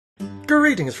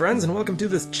Greetings friends and welcome to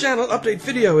this channel update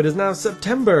video. It is now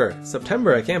September,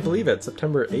 I can't believe it.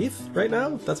 September 8th right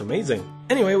now? That's amazing.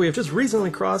 Anyway, we have just recently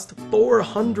crossed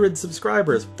 400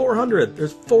 subscribers. 400!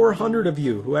 There's 400 of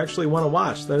you who actually want to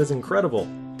watch. That is incredible.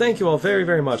 Thank you all very,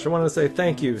 very much. I wanted to say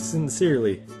thank you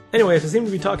sincerely. Anyway, if I seem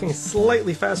to be talking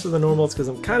slightly faster than normal, it's because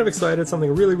I'm kind of excited.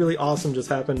 Something really, really awesome just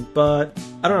happened, but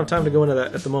I don't have time to go into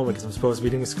that at the moment because I'm supposed to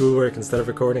be doing schoolwork instead of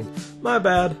recording. My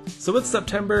bad. So it's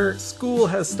September. School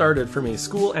has started for me.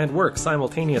 School and work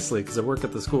simultaneously because I work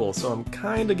at the school, so I'm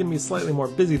kind of going to be slightly more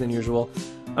busy than usual.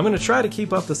 I'm going to try to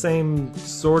keep up the same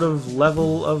sort of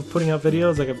level of putting out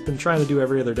videos like I've been trying to do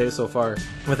every other day so far,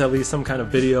 with at least some kind of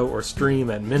video or stream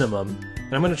at minimum.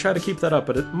 And I'm going to try to keep that up,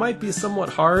 but it might be somewhat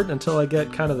hard until I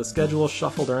get kind of the schedule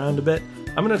shuffled around a bit.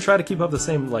 I'm going to try to keep up the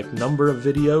same number of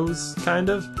videos, kind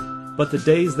of, but the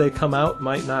days they come out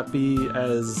might not be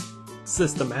as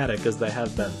systematic as they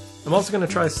have been. I'm also going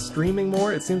to try streaming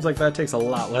more. It seems like that takes a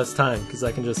lot less time because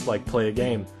I can just play a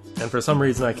game. And for some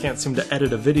reason I can't seem to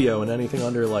edit a video in anything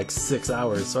under 6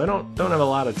 hours, so I don't have a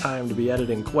lot of time to be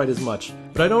editing quite as much.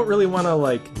 But I don't really want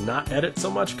to not edit so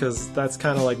much because that's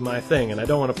kind of my thing, and I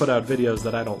don't want to put out videos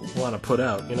that I don't want to put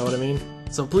out, you know what I mean?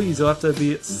 So please, you'll have to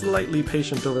be slightly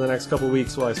patient over the next couple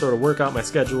weeks while I sort of work out my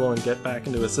schedule and get back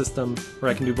into a system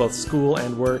where I can do both school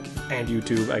and work and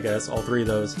YouTube, I guess, all three of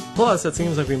those. Plus, it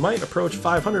seems like we might approach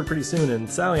 500 pretty soon, and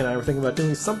Sally and I were thinking about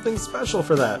doing something special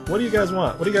for that. What do you guys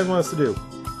want? What do you guys want us to do?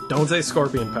 Don't say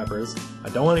scorpion peppers. I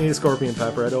don't want to eat a scorpion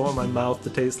pepper. I don't want my mouth to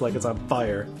taste like it's on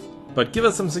fire. But give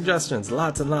us some suggestions.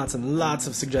 Lots and lots and lots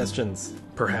of suggestions.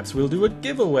 Perhaps we'll do a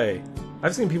giveaway.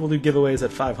 I've seen people do giveaways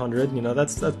at 500. You know,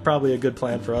 that's probably a good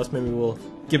plan for us. Maybe we'll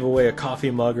give away a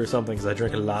coffee mug or something because I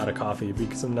drink a lot of coffee. It'd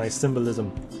be some nice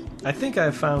symbolism. I think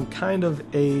I've found kind of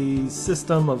a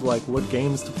system of what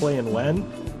games to play and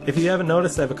when. If you haven't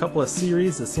noticed, I have a couple of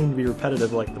series that seem to be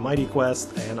repetitive, like the Mighty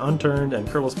Quest and Unturned and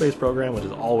Kerbal Space Program, which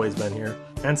has always been here,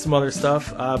 and some other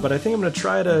stuff. But I think I'm going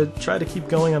to try to keep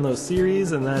going on those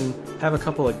series and then have a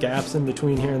couple of gaps in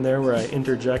between here and there where I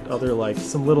interject other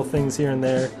some little things here and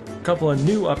there. A couple of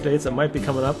new updates that might be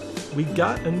coming up. We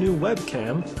got a new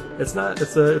webcam.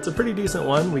 It's a pretty decent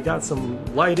one. We got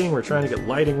some lighting. We're trying to get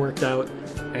lighting worked out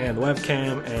and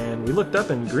webcam, and we looked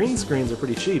up and green screens are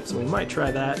pretty cheap, so we might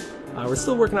try that. We're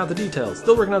still working out the details.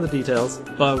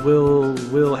 But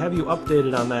we'll have you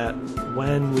updated on that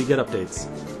when we get updates.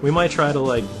 We might try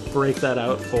to break that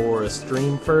out for a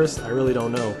stream first. I really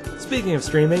don't know. Speaking of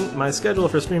streaming, my schedule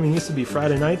for streaming used to be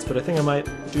Friday nights, but I think I might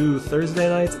do Thursday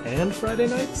nights and Friday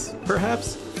nights,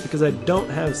 perhaps, because I don't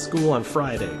have school on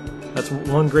Friday. That's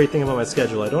one great thing about my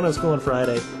schedule. I don't have school on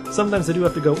Friday. Sometimes I do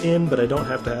have to go in, but I don't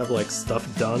have to have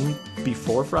stuff done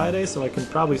before Friday, so I can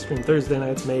probably stream Thursday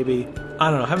nights maybe. I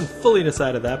don't know, I haven't fully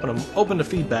decided that, but I'm open to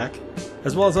feedback,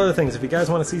 as well as other things. If you guys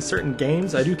want to see certain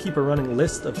games, I do keep a running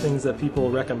list of things that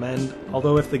people recommend,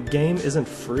 although if the game isn't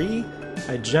free,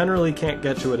 I generally can't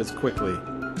get to it as quickly.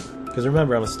 Because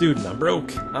remember, I'm a student, I'm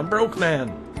broke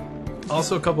man!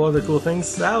 Also, a couple other cool things.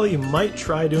 Sally might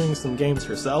try doing some games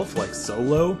herself, like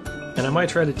solo, and I might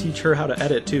try to teach her how to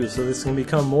edit too, so this can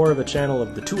become more of a channel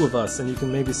of the two of us, and you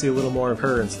can maybe see a little more of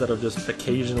her instead of just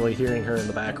occasionally hearing her in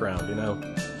the background, you know?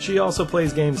 She also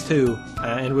plays games too,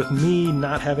 and with me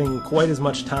not having quite as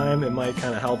much time, it might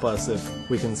kind of help us if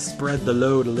we can spread the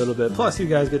load a little bit. Plus, you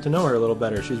guys get to know her a little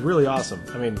better. She's really awesome.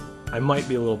 I mean, I might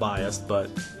be a little biased, but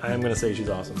I am going to say she's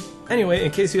awesome. Anyway,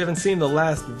 in case you haven't seen the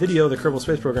last video, the Kerbal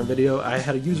Space Program video, I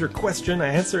had a user question.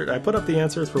 I put up the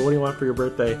answers for what do you want for your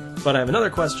birthday, but I have another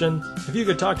question. If you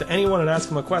could talk to anyone and ask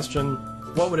them a question,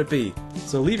 what would it be?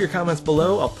 So leave your comments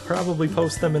below. I'll probably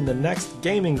post them in the next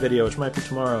gaming video, which might be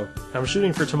tomorrow. I'm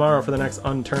shooting for tomorrow for the next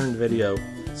Unturned video,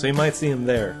 so you might see them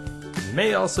there.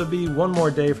 May also be one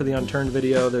more day for the Unturned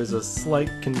video. There's a slight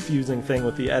confusing thing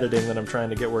with the editing that I'm trying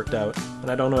to get worked out, and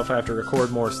I don't know if I have to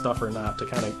record more stuff or not to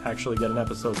kind of actually get an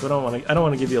episode, so I don't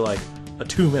want to give you a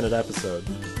 2-minute episode.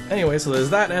 Anyway, so there's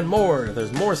that and more.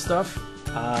 There's more stuff.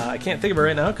 I can't think of it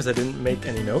right now because I didn't make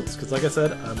any notes, because like I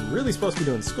said, I'm really supposed to be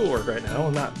doing schoolwork right now.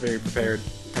 I'm not very prepared,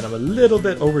 and I'm a little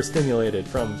bit overstimulated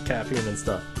from caffeine and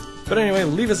stuff. But anyway,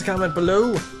 leave us a comment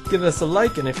below, give us a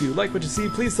like, and if you like what you see,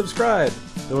 please subscribe.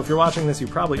 Though if you're watching this, you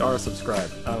probably are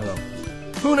subscribed. I don't know.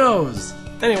 Who knows?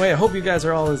 Anyway, I hope you guys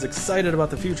are all as excited about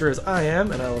the future as I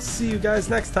am, and I will see you guys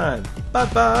next time.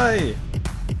 Bye-bye!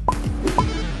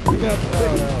 We got,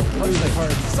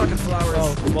 Sucking flowers.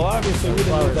 Oh, well, obviously we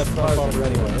didn't leave that stuff over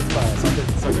anyway. It's fine.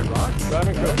 Sucking rocks?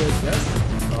 Driving crooked. Yes.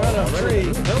 Got a tree.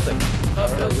 Building.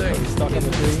 Building. Stuck in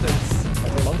the tree.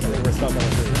 We're stuck on the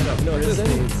tree. No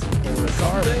distance.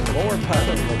 More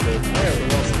powerful. There we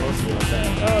go. Supposed to be like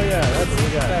that. Oh yeah,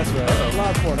 that's right. A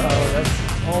lot more power.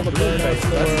 That's all the burnouts in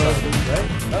the world.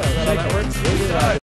 Right? Shake That it. works. Shake it out.